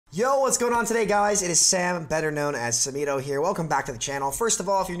Yo, what's going on today, guys? It is Sam, better known as Samito here. Welcome back to the channel. First of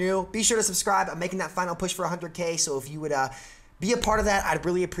all, if you're new, be sure to subscribe. I'm making that final push for 100K, so if you would be a part of that, I'd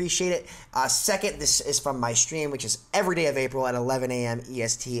really appreciate it. Second, this is from my stream, which is every day of April at 11 a.m.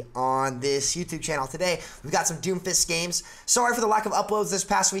 EST on this YouTube channel. Today, we've got some Doomfist games. Sorry for the lack of uploads this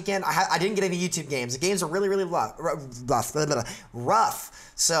past weekend. I didn't get any YouTube games. The games are really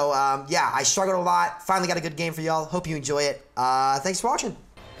rough. So, yeah, I struggled a lot. Finally got a good game for y'all. Hope you enjoy it. Thanks for watching.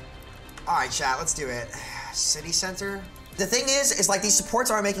 Alright, chat, let's do it. City Center. The thing is like these supports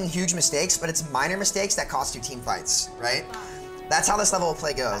aren't making huge mistakes, but it's minor mistakes that cost you team fights, right? That's how this level of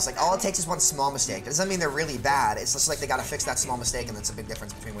play goes. Like, all it takes is one small mistake. It doesn't mean they're really bad. It's just like they gotta fix that small mistake, and that's a big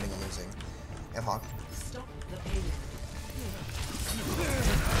difference between winning and losing. Yep, Hawk.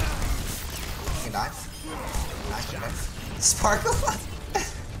 You can die. Nice, okay. Sparkle.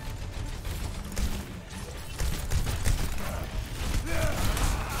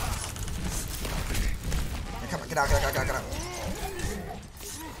 Get out. I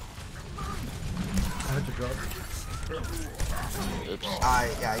had to drop. Oops.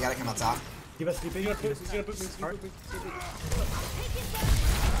 Yeah, you gotta come out top. Keep us sleeping. He's gonna put me.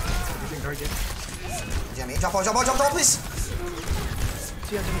 Jamie, jump on, please!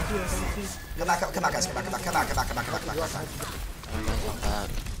 Come back, guys, come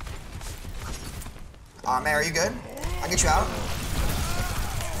back. Mary, are you good? I'll get you out.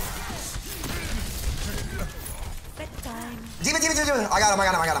 Demon! I got him.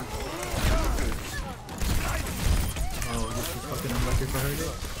 Oh, this is fucking unlucky for her.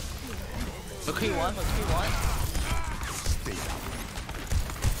 Look who won.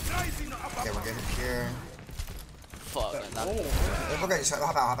 Okay, we're good here. Fuck, man. We're good, just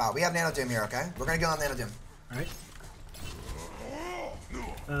hop out. We have Nano Doom here, okay? We're gonna go on Nano Doom. Alright.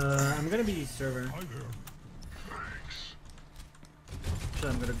 I'm gonna be server.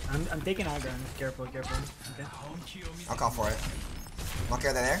 I'm taking Agra. Careful. Okay. I'll call for it. Monkey,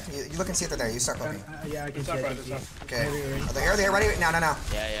 are they there? You look and see if they're there. You start poking. Yeah, I can see. Okay. Are they here? Ready? No.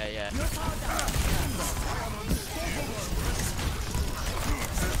 Yeah.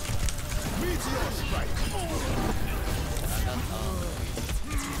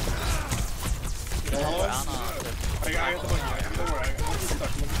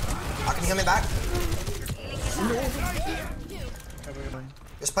 I can heal me back.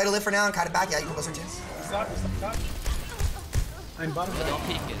 Just play to live for now and cut it back. Yeah, you can go search it. I'm bottom. Don't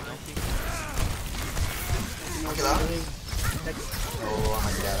peek it. Monkey low. Oh, I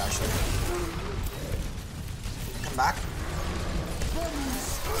might be dead actually. Come back.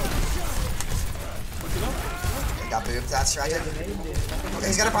 Okay, got booped. That's right. Okay,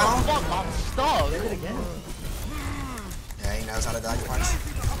 he's got a problem. Stop! Yeah, he knows how to dodge punch.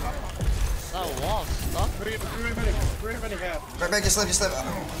 That wall, stop. Right, just live.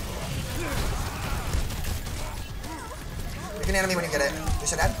 You can enemy when you get it. You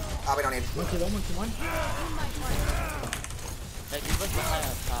should head. Oh, we don't need. One. Hey, give us the high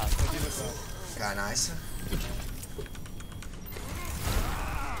up top. Okay, nice.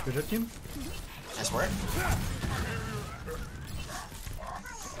 Good hit team. Nice work.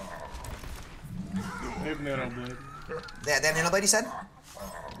 They have Nano Blade, you said?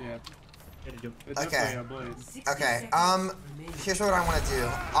 Yeah. Okay. Here's what I want to do.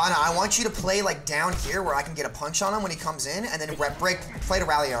 Anna, I want you to play like down here where I can get a punch on him when he comes in, and then play to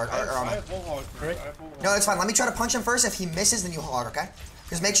rally or Anna. No, it's fine. Let me try to punch him first. If he misses, then you hog, okay?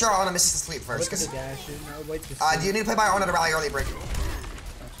 Just make sure Anna misses the sleep first. Do you need to play by Anna to rally early, Brick?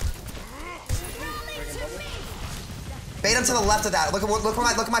 Bait him to the left of that. Look at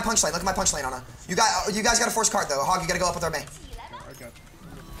my punch lane. Look at my punch lane, Anna. You guys got a force card though. Hog, you gotta go up with our May.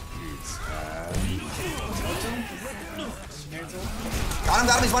 Got him.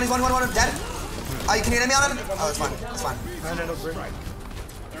 He's one. Dead. Oh, you can hit me on him? Oh, it's fine.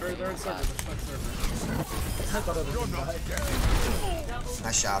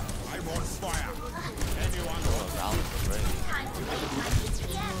 Nice job. I'm on fire.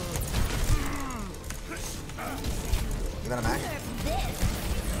 You got a Mac?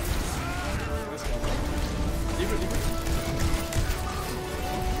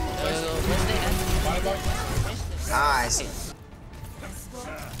 Nice.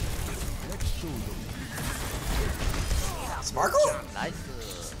 Sparkle? Nice.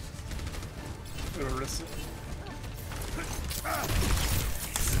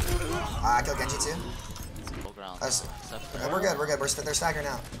 I killed Genji too. We're good. They're staggered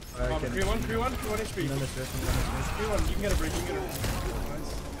now. Q1 HP. Q1, you can get a break.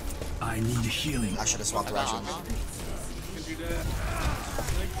 I need healing. I should have swapped directions.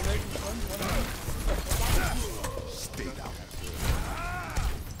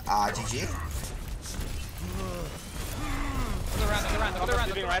 GG.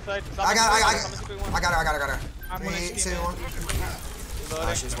 Right side. I got her. 3, 2, 1.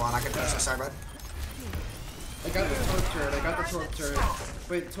 Oh, she's one. I can finish her. Sorry, bud. I got the torp turret.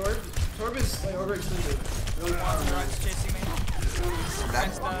 Wait, torp is like overextended. Really far. Chasing me. I'm dead.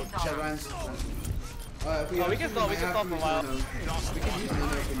 Yeah, Ryan's. We can stall for a while. We can use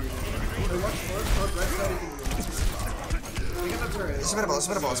Nano if we need it. Wait, watch torp right side is. We got the turret. It's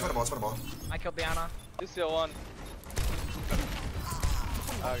winnable. I killed the Ana. This still one.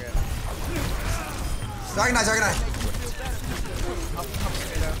 Okay. Organize.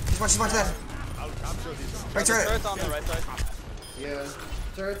 She's one dead. Right turret. Turret's on the right side. Yeah.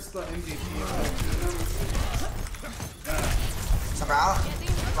 Turret's the MVP. Summer out.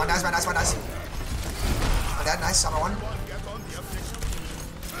 One nice. I'm dead, nice. Summer one.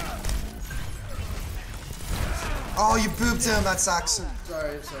 Oh, you booped him. That sucks.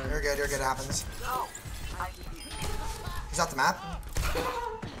 Sorry. You're good. It happens. He's off the map.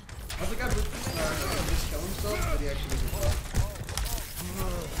 I think I just kill himself, but he actually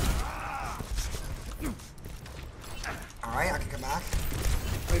Alright, I can come back.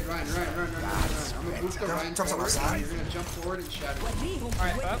 Wait, Ryan. I'm gonna boost the Ryan Trump's on our forward. side. You're gonna jump forward and shatter.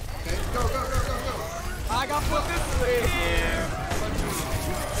 Alright, up. Okay, go. I got flipped this way.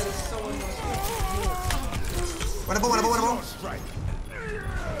 That is so unlucky. Winnable.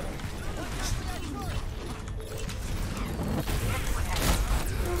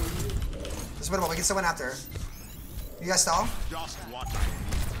 This is winnable. We can still win after. You guys stall? Just watch.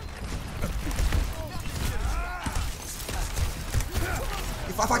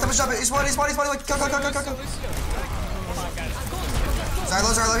 He fucked up his jump. He's one. Go.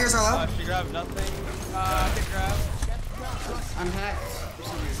 Zarlo here, Zarlo. She grabbed nothing. Good grab. I'm hacked for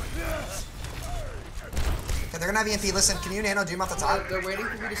some reason. Okay, they're gonna have EMP. Listen, can you nano doom off the top? They're waiting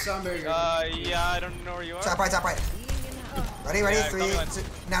for me to sound barrier. Yeah, I don't know where you are. Top right. Ready? Yeah, 3, come on. 2.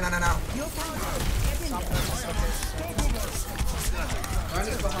 No. Ryan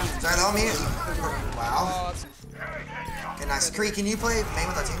is behind. Zarlo, me. Wow. Okay, nice. Kree, can you play main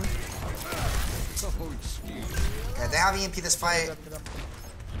with our team? Okay, they have EMP this fight.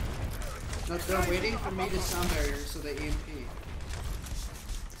 No, they're waiting for me to sound barrier so they EMP.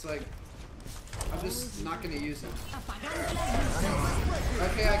 It's like, I'm just not gonna use it.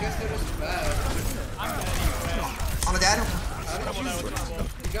 Okay, I guess they're just bad. On the dead? How did you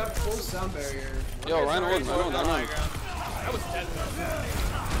got full sound barrier. Yo, Ryan, hold on.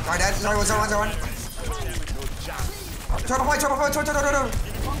 Sorry, dead. Sorry, one. Turtle point. We're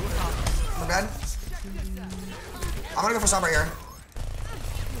dead. I'm gonna go for Sombra here.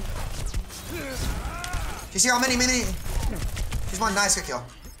 She's here. Mini. She's one. Nice, good kill.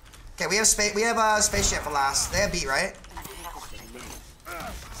 Okay, we have space jam for last. They have beat, right?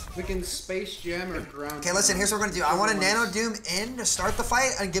 We can space jam or ground. Okay, listen. Here's what we're gonna do. I want a nano doom in to start the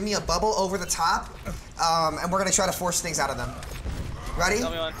fight and give me a bubble over the top, and we're gonna try to force things out of them. Ready?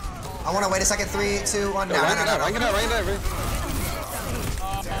 Tell me one. I want to wait a second. 3, 2, 1. No. Ryan it out. Ryan's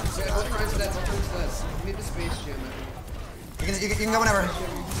dead. We need the space jam. You can go whenever. No,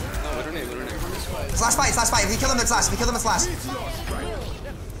 we don't need. It's last fight. If you kill them, it's last.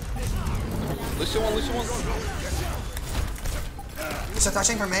 Lucio one. Lucio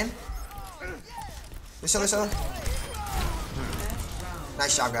touching from main. Lucio.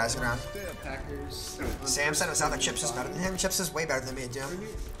 Nice job, guys. Good round. Packers. Sam said it sounded like Chips is better than him. Chips is way better than me, Jim.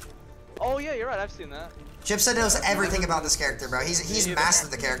 Oh yeah, you're right. I've seen that. Chips said knows everything about this character, bro. He's mastered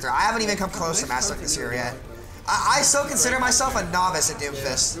the character. I haven't even come close to mastering this hero yet. I still consider myself a novice at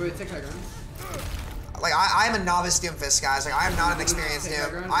Doomfist. Wait, take high ground. Like, I'm a novice Doomfist, guys. Like, I am not an experienced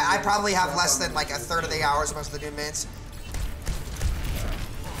Doom. I probably have less than, like, a third of the hours of most of the Doom mates.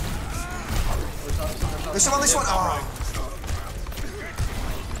 There's one. Oh.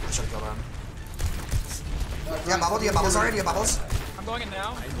 I should have killed him. Do you have bubbles already? Do you have bubbles? I'm going in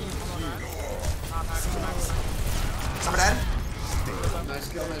now. Someone dead? Nice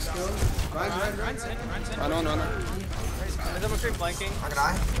kill. Ryan. Ryan's in. Run. Is that stream flanking? I'm gonna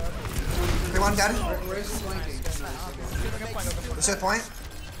die. 3-1 dead. Where's the flanking? Let's hit point.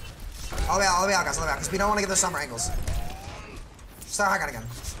 All the way out, guys. Because we don't want to get those summer angles. Start high ground again.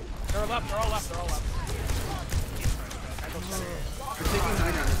 They're all left. They're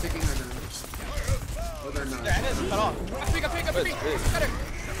taking high ground. Oh, they're not. Yeah, it is cut off. I pick. Got it.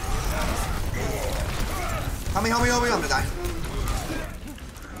 Help me. I'm gonna die.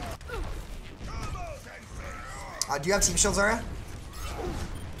 Do you have team shields, Zarya?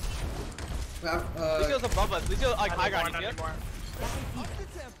 Lucio's above us. Lucio's like high ground. You see it?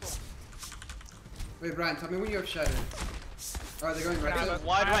 Wait, Brian, tell me when you have shattered. Alright, they're going right Yeah, to but-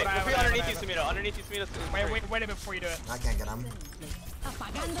 Wide right. Bye, We'll be bye, underneath bye, you, bye. Samito. Underneath you, Samito. Wait a bit before you do it. I can't get him.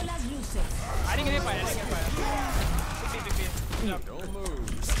 Apagando las luces. I didn't get hit by it. Big B. Don't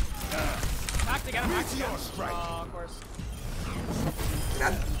move. Back together. Oh, of course.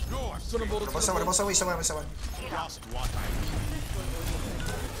 Dead. Swimmable. Someone. I'm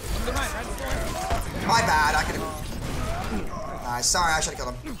behind, right? My bad, I could've... Nice, sorry, I should've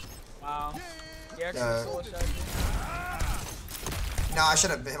killed him. Wow. Yeah, No. No, I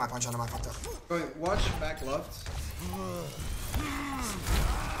should've hit my punch on him, I fucked up. Going, watch back left.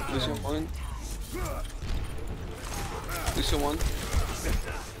 Lucio 1. Lucio 1.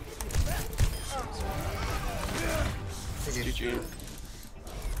 GG. GG.